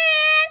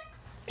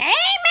 Amen.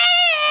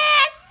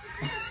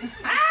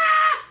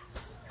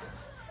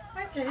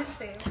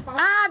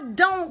 I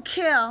don't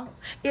care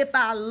if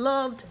I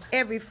loved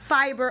every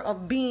fiber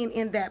of being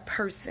in that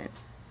person.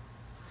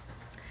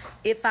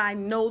 If I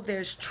know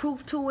there's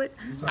truth to it,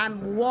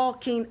 I'm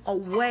walking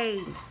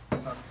away.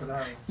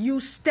 You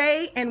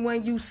stay, and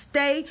when you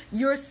stay,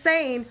 you're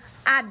saying,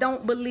 I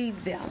don't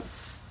believe them.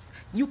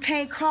 You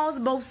can't cross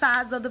both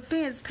sides of the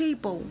fence,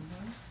 people.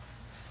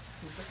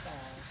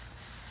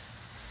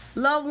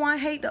 Love one,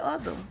 hate the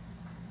other.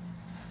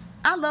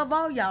 I love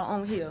all y'all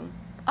on here.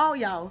 All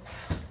y'all.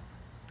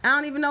 I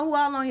don't even know who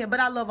all on here, but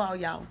I love all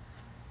y'all.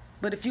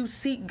 But if you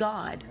seek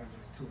God,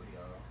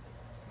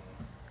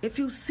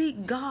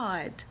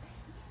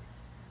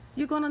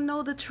 you're going to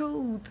know the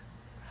truth.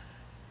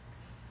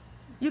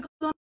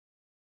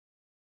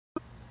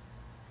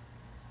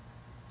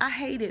 I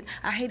hate it.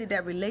 I hated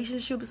that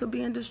relationships are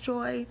being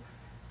destroyed.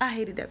 I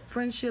hated that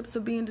friendships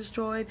are being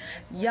destroyed.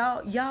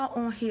 Y'all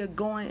on here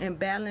going and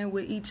battling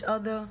with each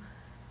other.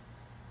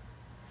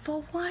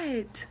 For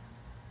what?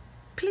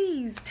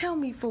 Please tell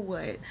me for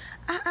what.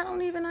 I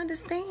don't even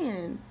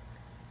understand.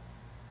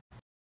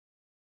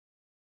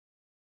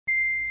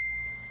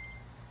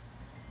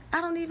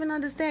 I don't even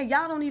understand.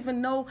 Y'all don't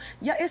even know.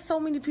 Yeah, it's so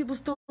many people's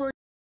stories.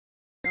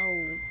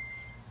 No.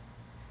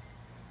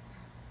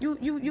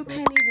 You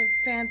can't even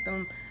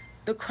fathom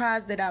the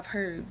cries that I've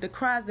heard, the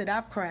cries that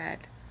I've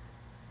cried.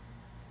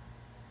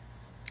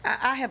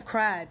 I have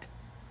cried.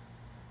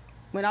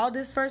 When all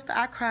this first,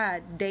 I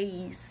cried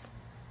days.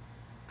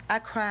 I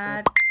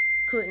cried,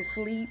 couldn't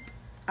sleep.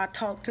 I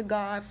talked to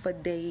God for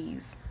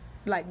days.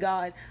 Like,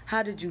 God,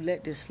 how did you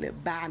let this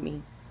slip by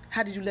me?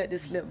 How did you let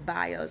this slip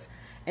by us?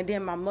 And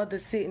then my mother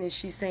sitting and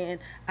she's saying,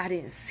 I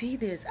didn't see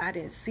this. I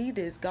didn't see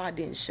this. God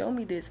didn't show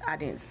me this. I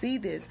didn't see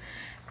this.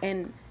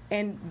 And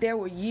there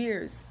were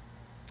years,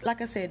 like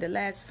I said, the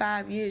last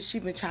 5 years,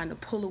 she's been trying to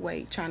pull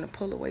away.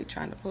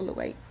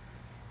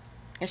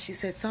 And she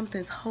said,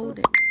 something's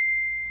holding me.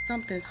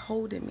 Something's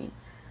holding me.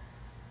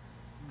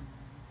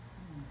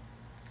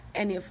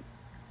 And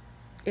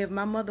if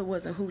my mother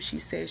wasn't who she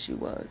said she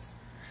was,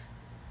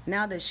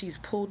 now that she's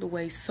pulled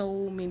away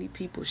so many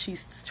people,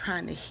 she's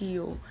trying to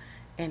heal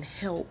and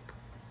help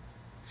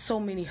so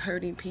many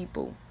hurting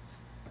people.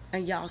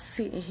 And y'all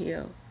sitting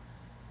here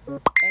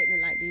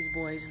acting like these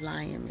boys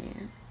lying,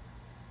 man.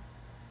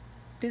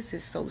 This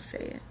is so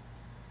sad.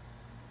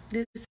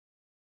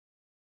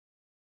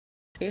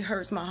 It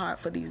hurts my heart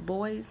for these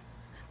boys.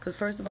 Because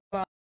first of all,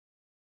 I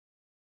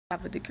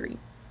have a degree.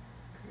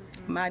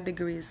 My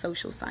degree is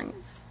social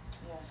science.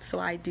 So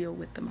I deal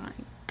with the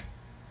mind.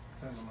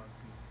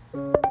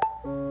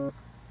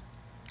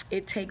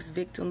 It takes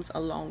victims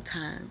a long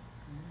time.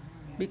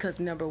 Because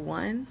number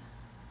one,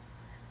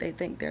 they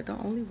think they're the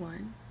only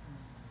one.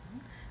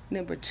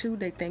 Number two,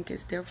 they think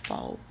it's their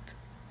fault.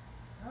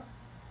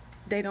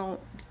 They don't,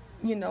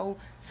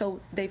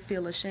 so they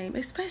feel ashamed,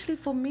 especially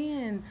for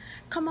men.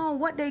 Come on,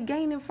 what they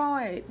gaining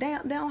for it? They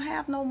don't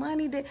have no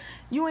money.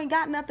 You ain't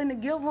got nothing to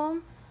give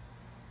them.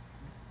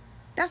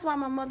 That's why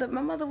my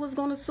mother was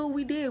going to sue.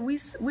 We did.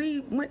 We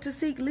went to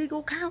seek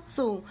legal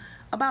counsel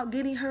about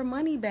getting her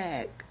money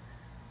back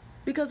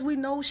because we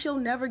know she'll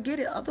never get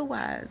it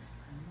otherwise.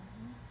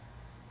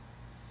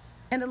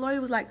 And the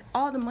lawyer was like,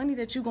 all the money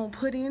that you're going to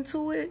put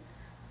into it,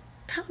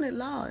 count it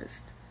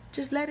lost.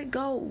 Just let it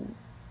go.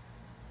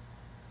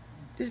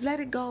 Just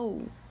let it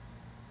go.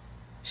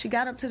 She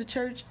got up to the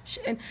church,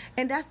 and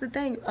that's the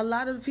thing. A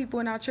lot of the people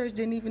in our church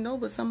didn't even know,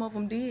 but some of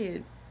them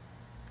did,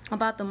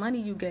 about the money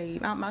you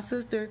gave. My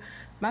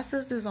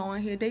sisters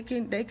on here. They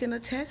can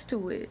attest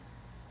to it.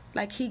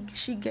 Like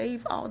she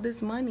gave all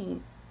this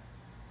money,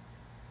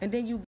 and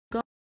then you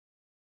go.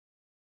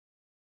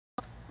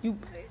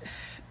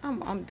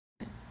 I'm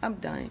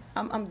done.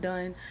 I'm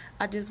done.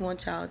 I just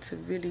want y'all to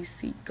really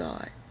seek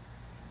God.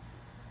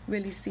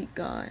 Really seek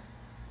God.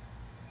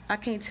 I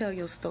can't tell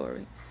your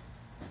story.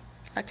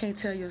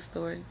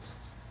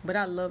 But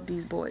I love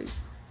these boys.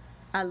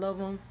 I love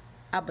them.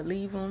 I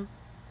believe them.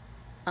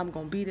 I'm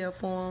going to be there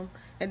for them.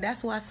 And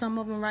that's why some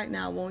of them right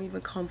now won't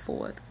even come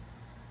forth.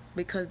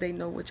 Because they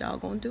know what y'all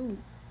going to do.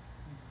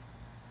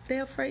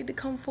 They're afraid to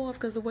come forth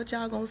because of what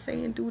y'all going to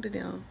say and do to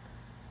them.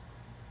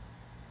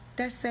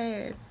 That's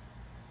sad.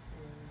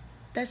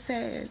 That's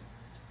sad.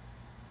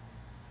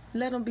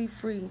 Let them be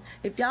free.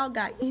 If y'all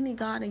got any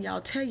God in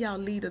y'all, tell y'all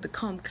leader to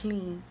come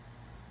clean.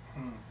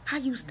 How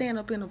you stand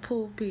up in a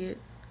pulpit?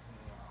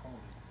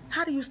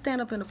 How do you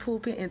stand up in a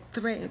pulpit and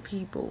threaten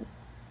people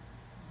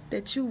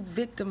that you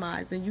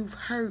victimized and you've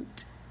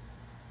hurt?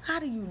 How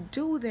do you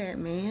do that,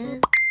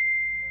 man?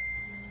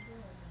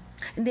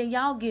 And then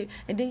y'all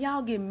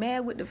get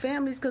mad with the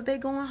families because they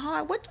going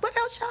hard. What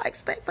else y'all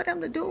expect for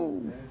them to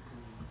do?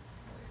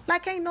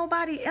 Like ain't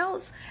nobody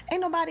else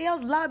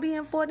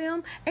lobbying for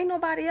them. Ain't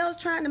nobody else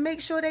trying to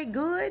make sure they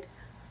good.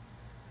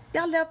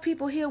 Y'all left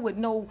people here with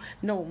no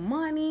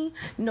money,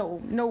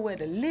 nowhere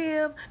to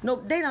live. No,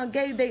 they done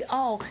gave they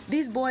all.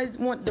 These boys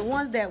want the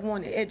ones that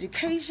wanted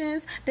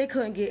educations. They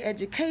couldn't get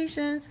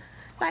educations.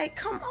 Like,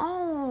 come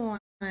on.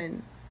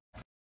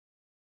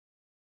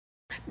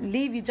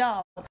 Leave your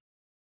job.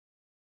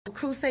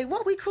 Crusade.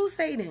 What we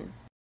crusading?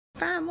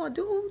 Find more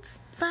dudes?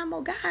 Find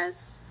more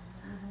guys?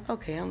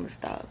 Okay, I'm gonna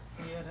stop.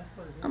 Yeah, that's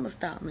what it is. I'm gonna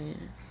stop,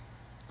 man.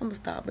 I'm gonna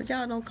stop. But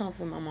y'all don't come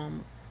for my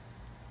mama.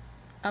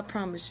 I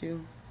promise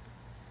you.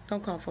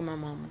 Don't come for my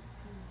mama.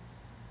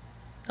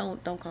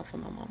 Don't come for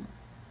my mama.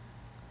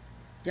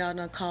 Y'all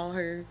done call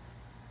her.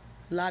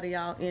 A lot of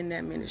y'all in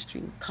that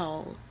ministry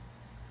called.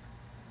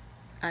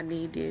 I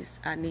need this.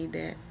 I need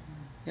that.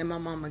 And my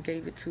mama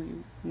gave it to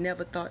you.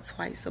 Never thought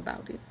twice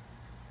about it.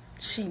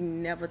 She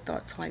never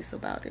thought twice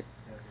about it.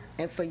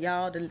 And for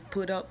y'all to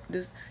put up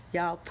this,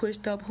 y'all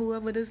pushed up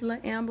whoever this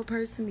little Amber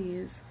person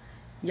is.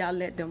 Y'all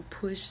let them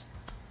push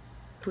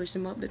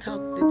them up to talk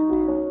to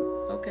do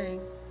this. Okay.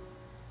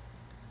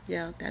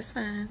 Yeah, that's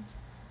fine.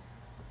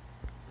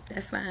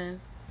 That's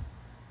fine.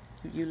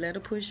 You let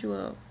her push you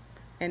up,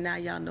 and now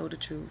y'all know the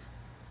truth.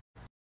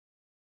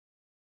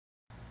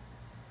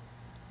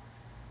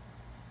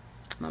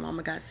 My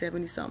mama got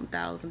 $70-something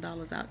thousand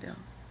out there.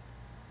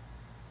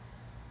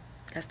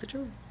 That's the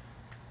truth.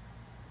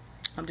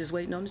 I'm just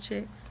waiting on the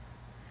checks.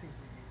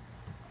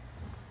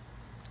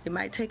 It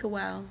might take a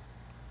while.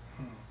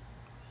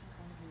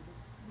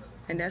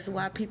 And that's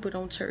why people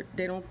don't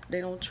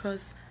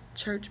trust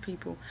church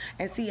people.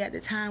 And see, at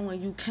the time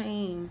when you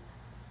came,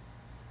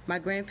 my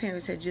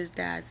grandparents had just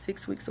died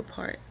 6 weeks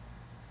apart.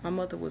 My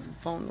mother was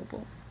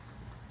vulnerable.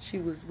 She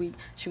was weak.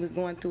 She was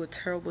going through a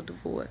terrible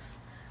divorce.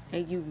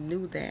 And you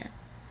knew that.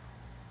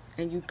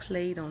 And you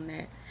played on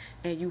that.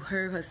 And you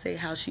heard her say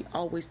how she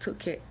always took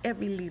care of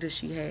every leader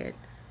she had.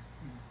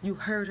 You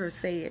heard her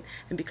say it.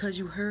 And because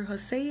you heard her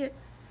say it,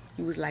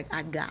 you was like,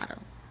 I got her.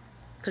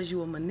 Because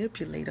you a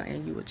manipulator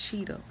and you a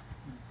cheater.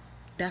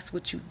 That's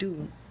what you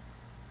do.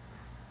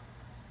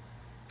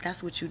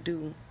 That's what you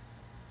do.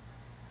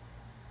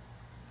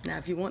 Now,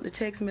 if you want the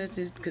text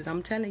message, because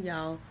I'm telling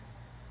y'all,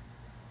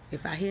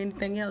 if I hear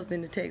anything else,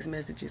 then the text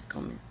message is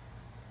coming.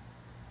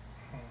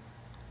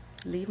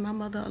 Leave my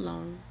mother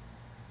alone.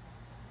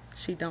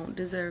 She don't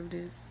deserve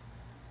this.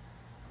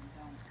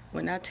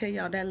 When I tell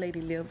y'all that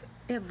lady lived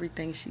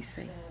everything she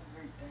say.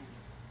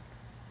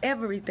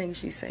 Everything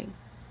she say.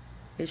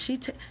 If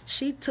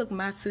she took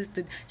my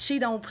sister, she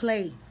don't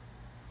play.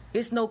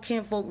 It's no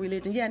kinfolk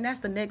religion. Yeah, and that's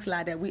the next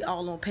lie that we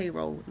all on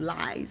payroll.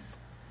 Lies.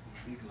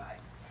 Big lies.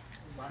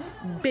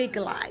 Big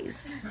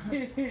lies.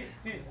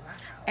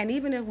 And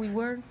even if we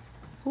were,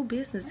 who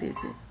business is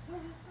it?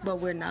 But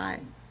we're not.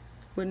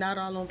 We're not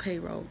all on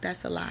payroll.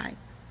 That's a lie.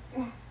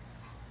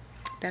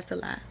 That's a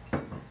lie.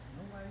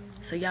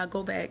 So y'all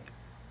go back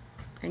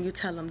and you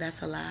tell them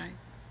that's a lie.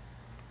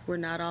 We're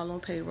not all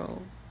on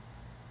payroll.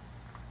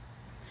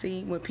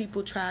 See, when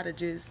people try to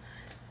just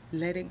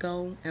let it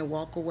go and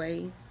walk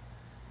away,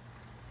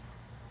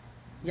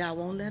 y'all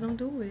won't let them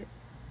do it.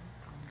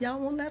 Y'all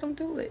won't let them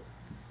do it.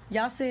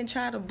 Y'all saying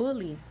try to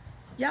bully.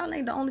 Y'all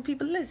ain't the only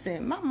people.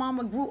 Listen, my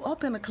mama grew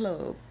up in a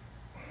club.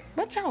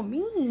 What y'all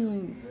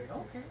mean?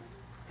 Okay.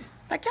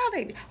 Like y'all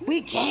ain't,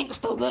 we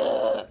gangsters.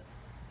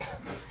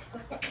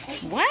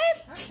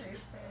 What?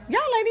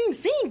 Y'all ain't even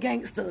seen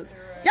gangsters.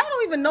 Y'all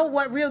don't even know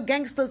what real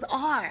gangsters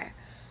are.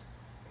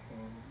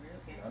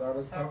 Not all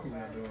this talking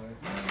you're doing.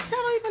 Y'all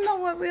don't even know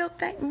what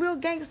real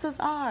gangsters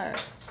are.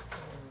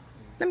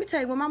 Let me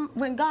tell you,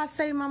 when God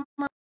saved my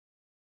mother,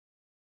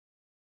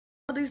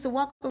 used to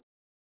walk around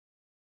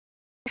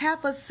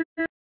half a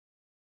sister.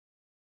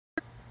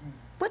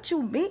 What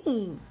you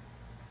mean?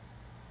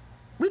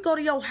 we go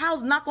to your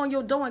house, knock on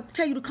your door, and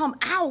tell you to come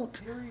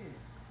out.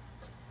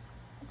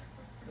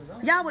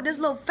 Y'all with this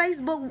little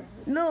Facebook,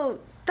 little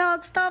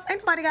thug stuff,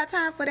 ain't nobody got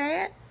time for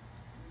that.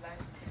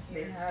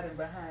 They hiding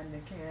behind the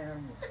camera.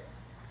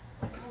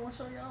 I want to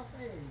show y'all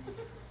face.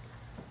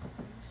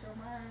 Show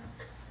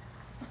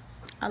mine.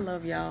 I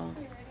love y'all.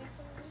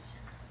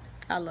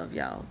 I love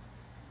y'all.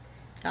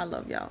 I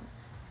love y'all.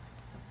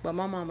 But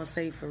my mama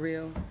say for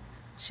real,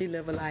 she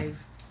live a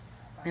life.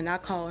 And I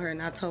called her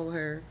and I told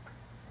her,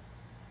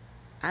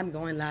 I'm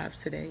going live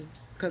today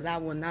because I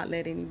will not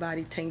let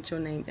anybody taint your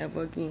name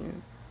ever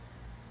again.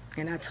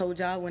 And I told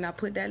y'all when I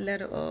put that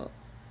letter up,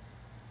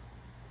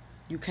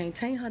 you can't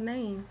taint her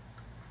name.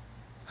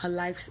 Her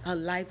life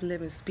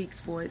living speaks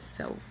for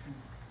itself.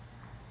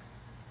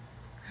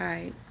 All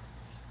right.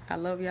 I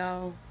love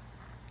y'all.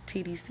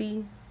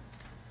 TDC,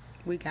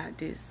 we got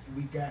this.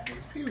 We got this,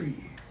 period.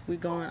 We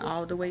going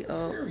all the way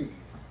up. Period.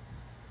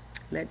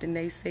 Let the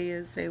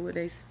naysayers say what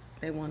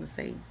they want to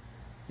say.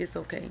 It's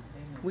okay.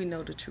 We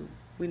know the truth.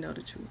 We know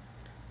the truth.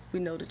 We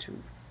know the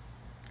truth.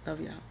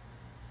 Love y'all.